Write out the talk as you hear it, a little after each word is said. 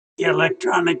the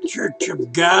Electronic Church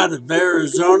of God of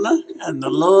Arizona and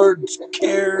the Lord's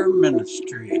Care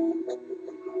Ministry.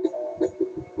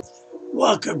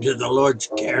 Welcome to the Lord's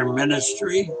Care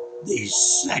Ministry, the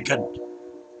second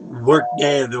work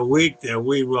day of the week that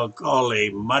we will call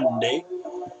a Monday.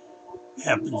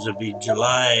 Happens to be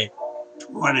July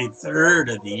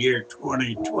 23rd of the year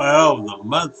 2012. The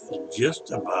month is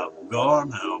just about gone.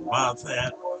 How about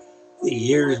that? The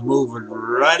year is moving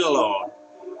right along.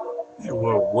 And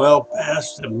we're well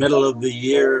past the middle of the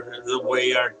year the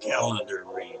way our calendar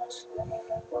reads.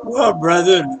 Well,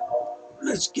 brethren,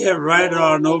 let's get right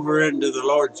on over into the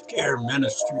Lord's Care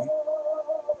Ministry.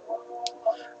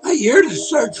 I'm here to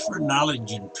search for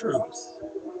knowledge and truth.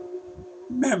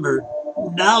 Remember,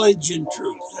 knowledge and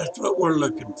truth, that's what we're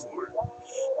looking for.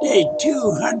 Day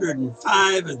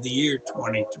 205 of the year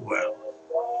 2012.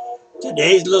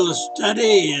 Today's little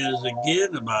study is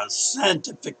again about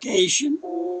sanctification.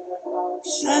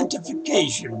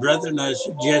 Sanctification, brethren, I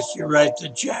suggest you write the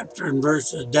chapter and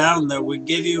verses down that we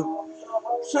give you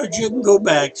so that you can go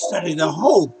back, study the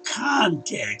whole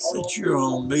context at your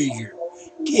own leisure.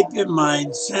 Keep in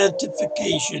mind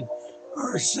sanctification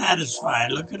or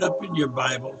satisfied. Look it up in your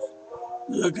Bibles.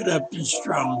 Look it up in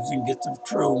Strong's and get the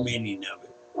true meaning of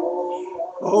it.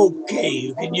 Okay,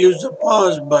 you can use the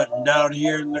pause button down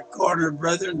here in the corner,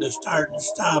 brethren, to start and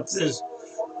stop this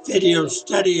video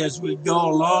study as we go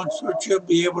along, so that you'll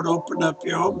be able to open up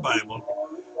your own Bible,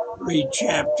 read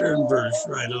chapter and verse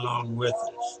right along with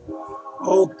us.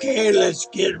 Okay, let's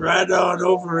get right on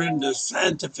over into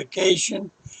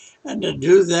sanctification. And to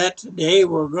do that today,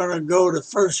 we're going to go to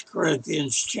 1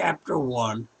 Corinthians chapter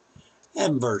 1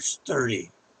 and verse 30.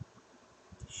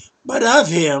 But of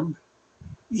him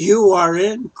you are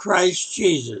in Christ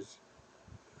Jesus,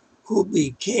 who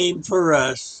became for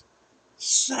us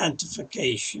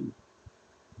sanctification.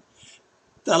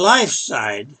 The life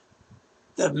side,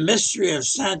 the mystery of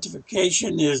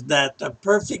sanctification is that the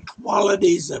perfect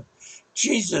qualities of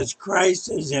Jesus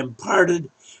Christ is imparted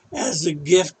as a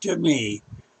gift to me,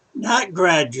 not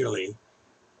gradually,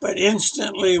 but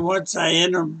instantly once I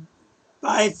enter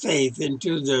by faith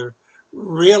into the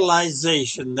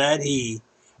realization that he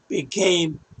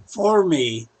became for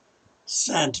me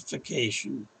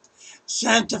sanctification.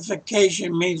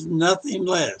 Sanctification means nothing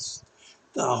less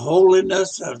the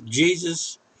holiness of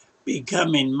Jesus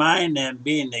becoming mine and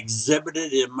being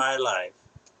exhibited in my life.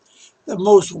 The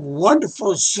most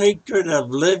wonderful secret of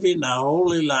living a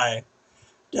holy life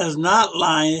does not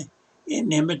lie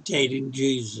in imitating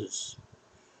Jesus.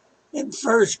 In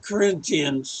 1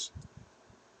 Corinthians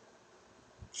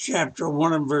chapter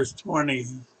 1 and verse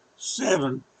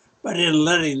 27, but in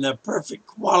letting the perfect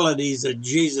qualities of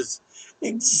Jesus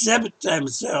exhibit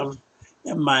themselves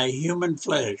in my human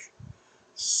flesh.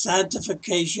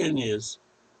 Sanctification is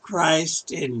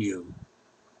Christ in you.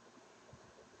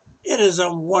 It is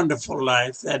a wonderful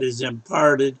life that is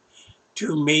imparted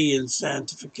to me in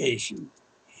sanctification,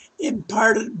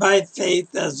 imparted by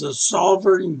faith as a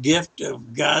sovereign gift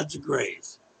of God's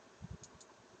grace.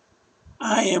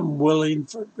 I am willing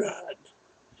for God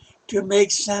to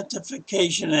make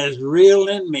sanctification as real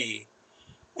in me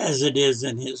as it is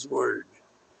in his word.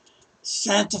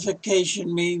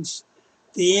 Sanctification means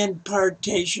the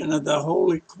impartation of the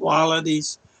holy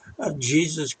qualities of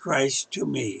Jesus Christ to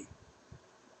me.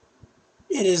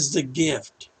 It is the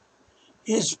gift,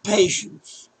 his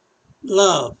patience,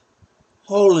 love,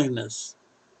 holiness,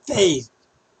 faith,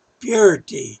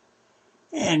 purity,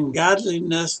 and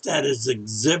godliness that is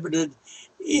exhibited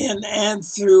in and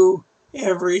through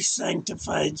every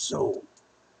sanctified soul.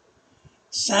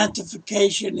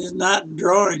 Sanctification is not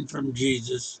drawing from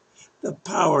Jesus the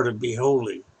power to be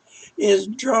holy. It is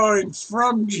drawing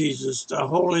from Jesus the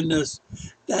holiness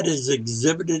that is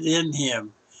exhibited in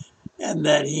him and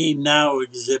that he now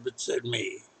exhibits in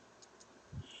me.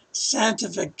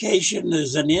 Sanctification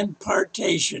is an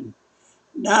impartation,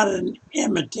 not an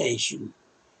imitation.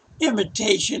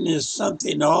 Imitation is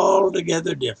something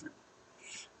altogether different.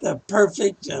 The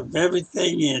perfect of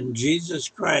everything in Jesus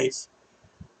Christ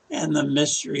and the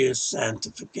mystery of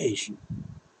sanctification.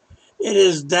 It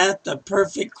is that the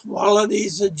perfect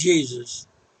qualities of Jesus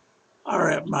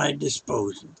are at my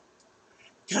disposal.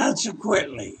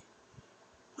 Consequently,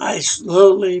 I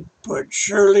slowly but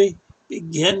surely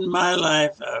begin my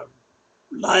life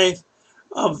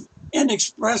of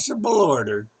inexpressible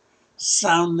order,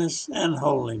 soundness, and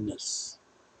holiness.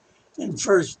 In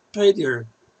 1 Peter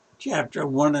chapter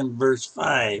 1 and verse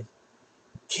 5,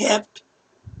 kept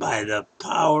by the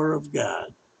power of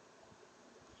God.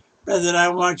 Brethren, I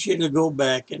want you to go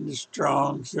back into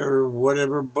Strong's or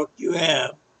whatever book you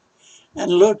have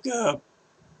and look up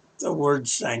the word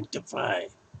sanctify.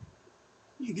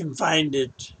 You can find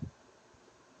it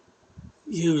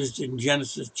used in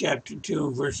Genesis chapter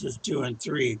 2, verses 2 and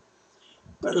 3.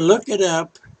 But look it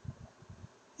up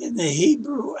in the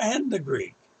Hebrew and the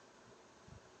Greek,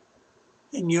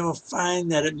 and you'll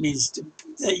find that it means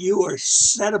that you are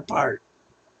set apart,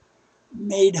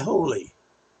 made holy.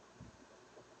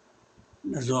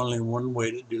 And there's only one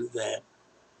way to do that,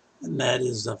 and that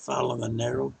is to follow the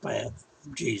narrow path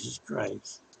of Jesus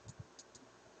Christ.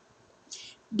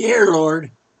 Dear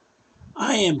Lord,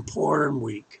 I am poor and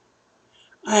weak.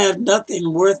 I have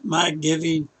nothing worth my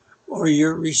giving or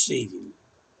your receiving.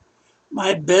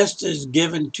 My best is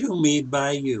given to me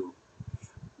by you.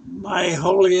 My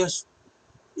holiest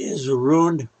is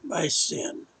ruined by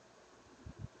sin.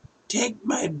 Take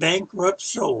my bankrupt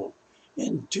soul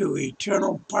into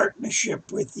eternal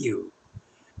partnership with you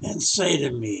and say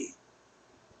to me,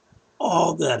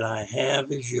 all that I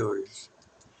have is yours.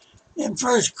 In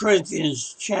 1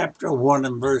 Corinthians chapter 1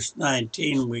 and verse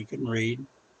 19 we can read,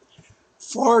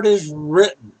 for it is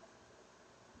written,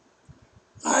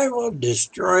 I will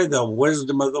destroy the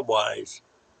wisdom of the wise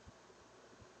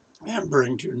and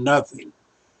bring to nothing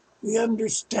the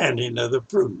understanding of the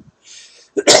prudent.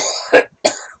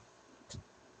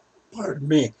 Pardon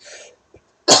me.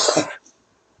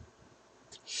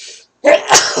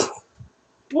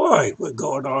 Boy, what's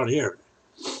going on here?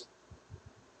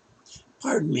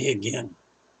 Pardon me again.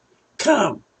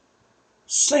 Come,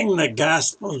 sing the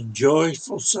gospel's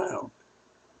joyful sound.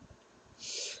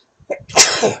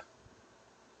 I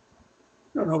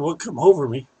don't know what come over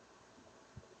me.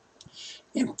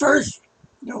 In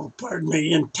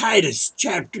Titus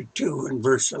chapter 2 and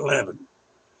verse 11,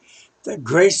 the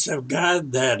grace of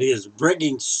God that is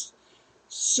bringing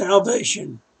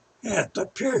salvation hath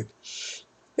appeared.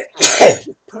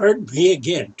 Pardon me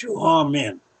again, to all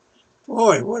men.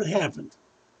 Boy, what happened?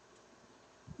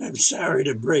 I'm sorry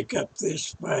to break up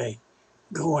this by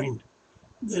going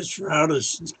this route of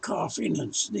coughing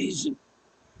and sneezing.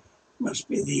 Must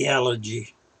be the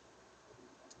allergy.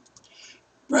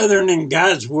 Brethren, in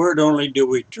God's word only do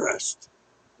we trust,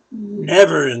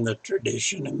 never in the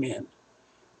tradition of men.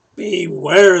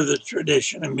 Beware of the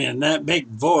tradition of men that make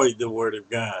void the word of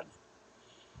God.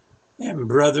 And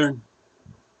brethren,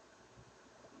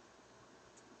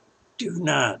 do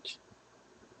not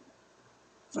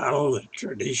follow the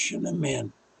tradition of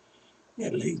men.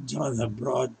 It leads on the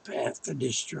broad path to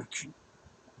destruction.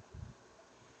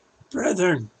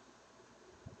 Brethren,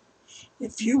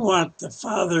 if you want the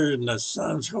Father and the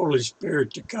Son's Holy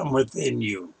Spirit to come within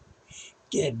you,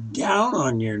 get down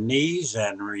on your knees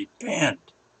and repent.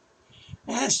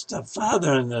 Ask the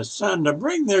Father and the Son to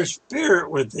bring their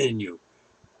Spirit within you,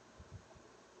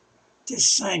 to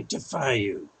sanctify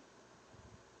you.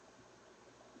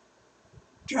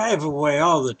 Drive away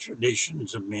all the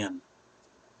traditions of men.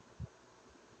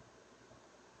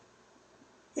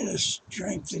 It'll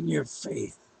strengthen your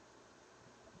faith.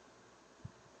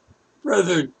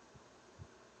 Brother,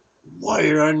 while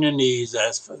you're on your knees,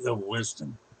 ask for the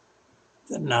wisdom,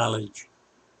 the knowledge,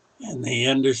 and the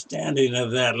understanding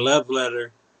of that love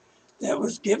letter that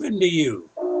was given to you.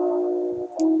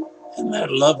 And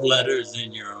that love letter is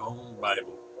in your own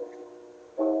Bible.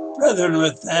 Brethren,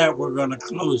 with that, we're going to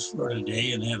close for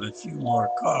today and have a few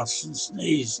more coughs and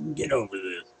sneezes and get over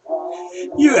this.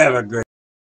 You have a great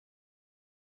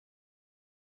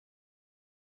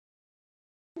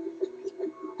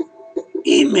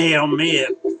email me at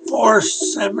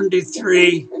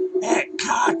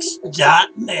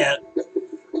 473@cox.net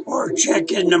or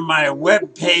check into my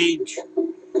webpage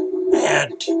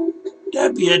at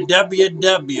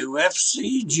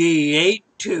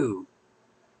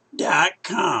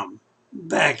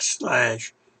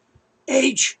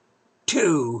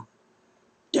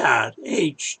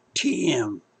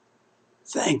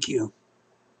Thank you.